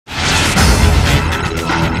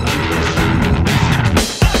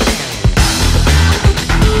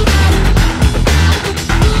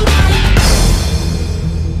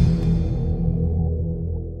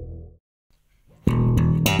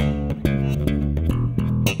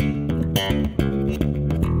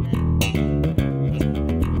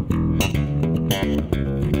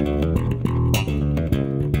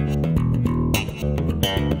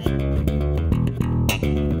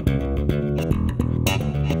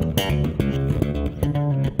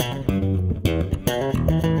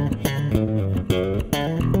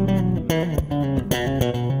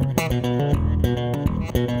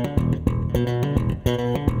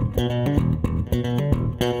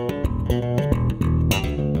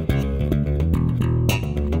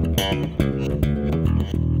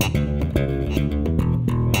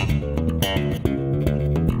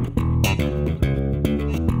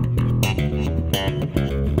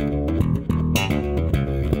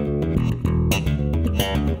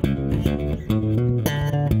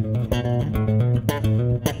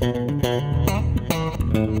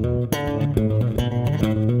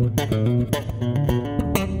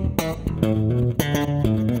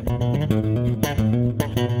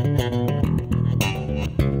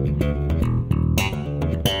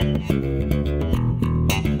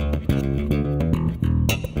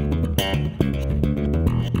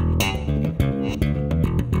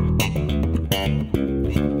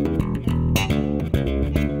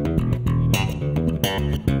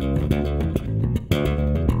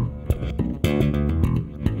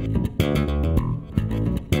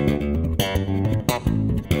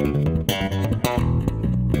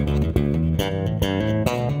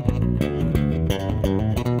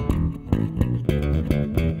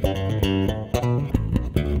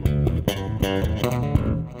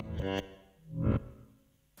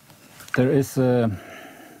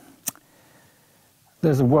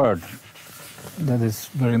There's a word that is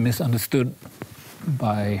very misunderstood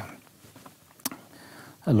by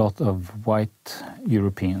a lot of white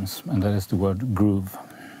Europeans, and that is the word groove.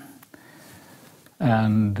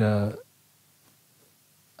 And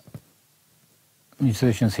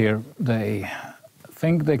musicians here, they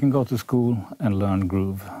think they can go to school and learn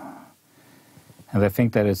groove, and they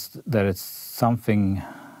think that it's something,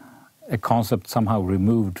 a concept somehow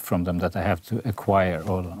removed from them that they have to acquire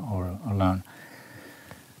or learn.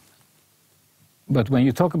 But when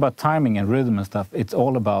you talk about timing and rhythm and stuff, it's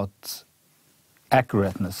all about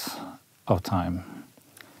accurateness of time.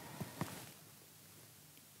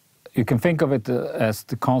 You can think of it as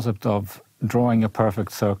the concept of drawing a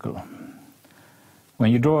perfect circle.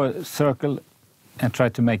 When you draw a circle and try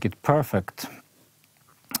to make it perfect,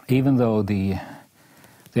 even though the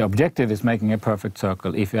objective is making a perfect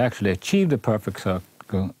circle, if you actually achieve the perfect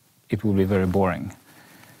circle, it will be very boring.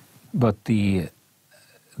 But the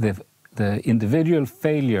individual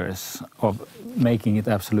failures of making it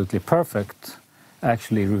absolutely perfect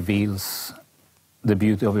actually reveals the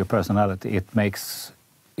beauty of your personality. It makes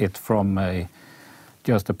it from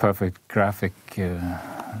just a perfect graphic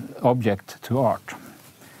object to art.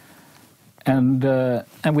 And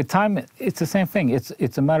with time, it's the same thing.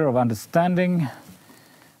 It's a matter of understanding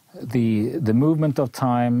the movement of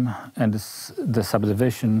time and the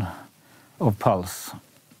subdivision of pulse.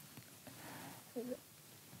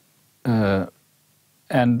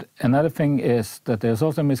 And another thing is that there's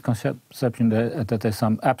also a misconception that there's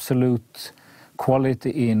some absolute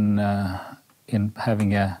quality in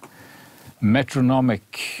having a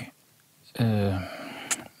metronomic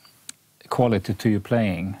quality to your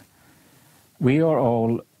playing. We are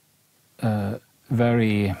all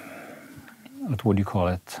very, what would you call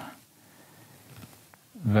it?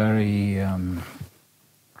 Very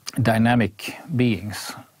dynamic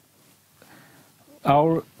beings.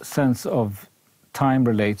 Our sense of time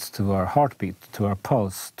relates to our heartbeat, to our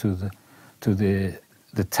pulse, to the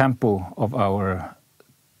tempo of our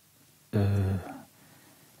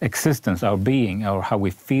existence, our being, or how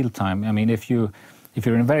we feel time. I mean, if you're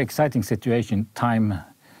in a very exciting situation, time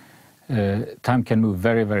can move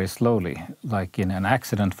very, very slowly. Like in an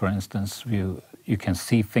accident, for instance, you can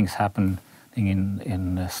see things happening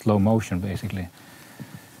in slow motion, basically.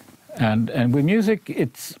 And with music,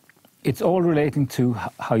 it's all relating to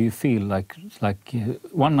how you feel. Like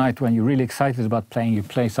one night when you're really excited about playing, you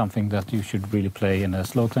play something that you should really play in a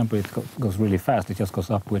slow tempo. It goes really fast. It just goes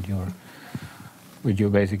up with your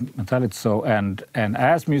basic mentality. So and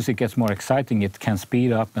as music gets more exciting, it can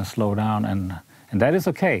speed up and slow down, and that is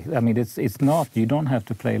okay. I mean, it's not. You don't have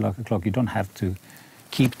to play like a clock. You don't have to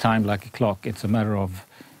keep time like a clock. It's a matter of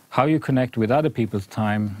how you connect with other people's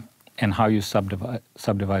time and how you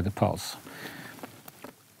subdivide the pulse.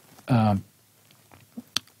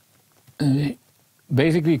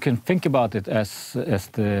 Basically, you can think about it as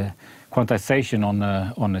the quantization on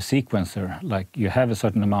a sequencer. Like you have a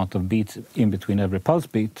certain amount of beats in between every pulse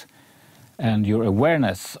beat, and your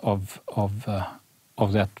awareness of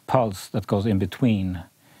that pulse that goes in between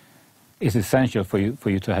is essential for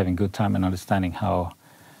you to having good time and understanding how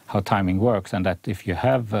timing works. And that if you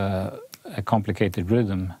have a complicated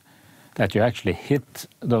rhythm, that you actually hit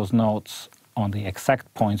those notes on the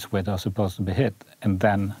exact points where they're supposed to be hit, and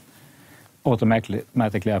then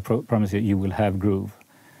automatically, I promise you, you will have groove.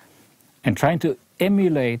 And trying to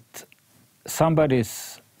emulate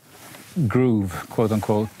somebody's groove, quote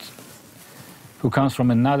unquote, who comes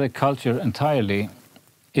from another culture entirely,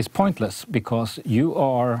 is pointless, because you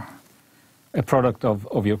are a product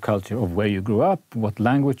of your culture, of where you grew up, what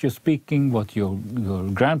language you're speaking, what your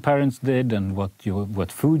grandparents did, and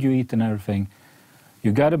what food you eat and everything.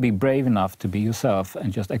 You got to be brave enough to be yourself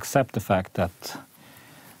and just accept the fact that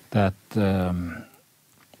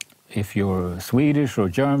if you're Swedish or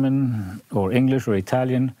German or English or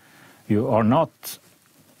Italian, you are not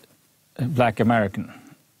Black American.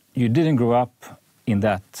 You didn't grow up in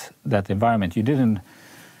that environment. You didn't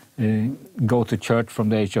go to church from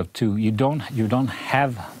the age of 2. You don't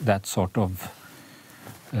have that sort of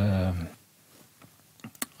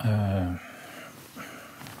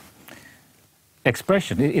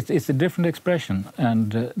expression. It's a different expression,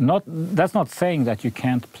 and that's not saying that you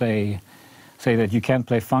can't play. Say that you can't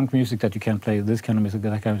play funk music, that you can't play this kind of music,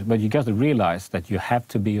 that kind of music, but you got to realize that you have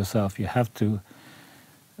to be yourself. You have to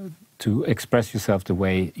express yourself the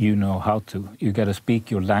way you know how to. You got to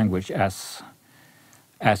speak your language as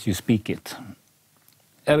you speak it.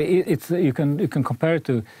 I mean, you can compare it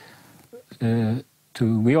to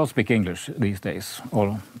we all speak English these days,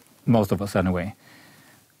 or most of us anyway.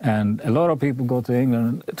 And a lot of people go to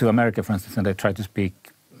England, to America, for instance, and they try to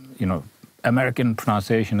speak, American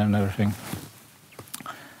pronunciation and everything.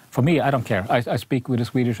 For me, I don't care. I speak with a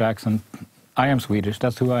Swedish accent. I am Swedish.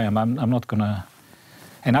 That's who I am. I'm not gonna.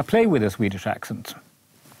 And I play with a Swedish accent.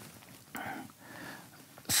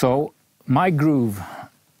 So my groove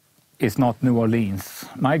is not New Orleans.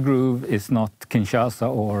 My groove is not Kinshasa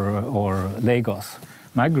or Lagos.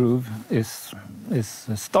 My groove is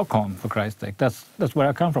Stockholm, for Christ's sake. That's where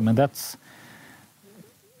I come from, and that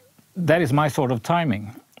is my sort of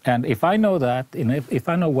timing. And if I know that, if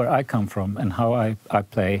I know where I come from and how I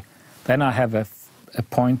play, then I have a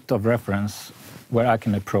point of reference where I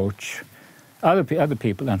can approach other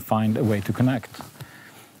people and find a way to connect.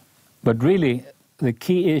 But really, the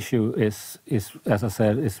key issue is, as I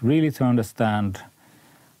said, is really to understand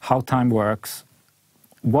how time works,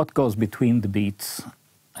 what goes between the beats,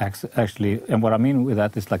 actually. And what I mean with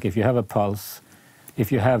that is, like, if you have a pulse,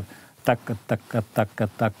 if you have taka taka taka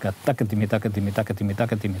taka taka timi taka timi taka timi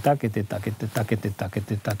taka timi taka ti taka ti taka ti taka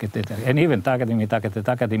ti taka ti, and even taka timi taka ti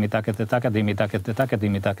taka timi taka ti taka timi taka ti taka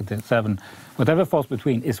timi taka ti 7, whatever falls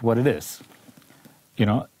between is what it is.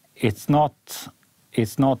 It's not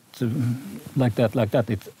like that.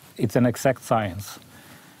 It's an exact science,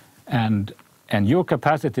 and your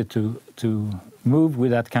capacity to move with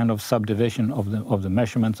that kind of subdivision of the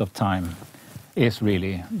measurements of time is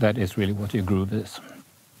really what your groove is.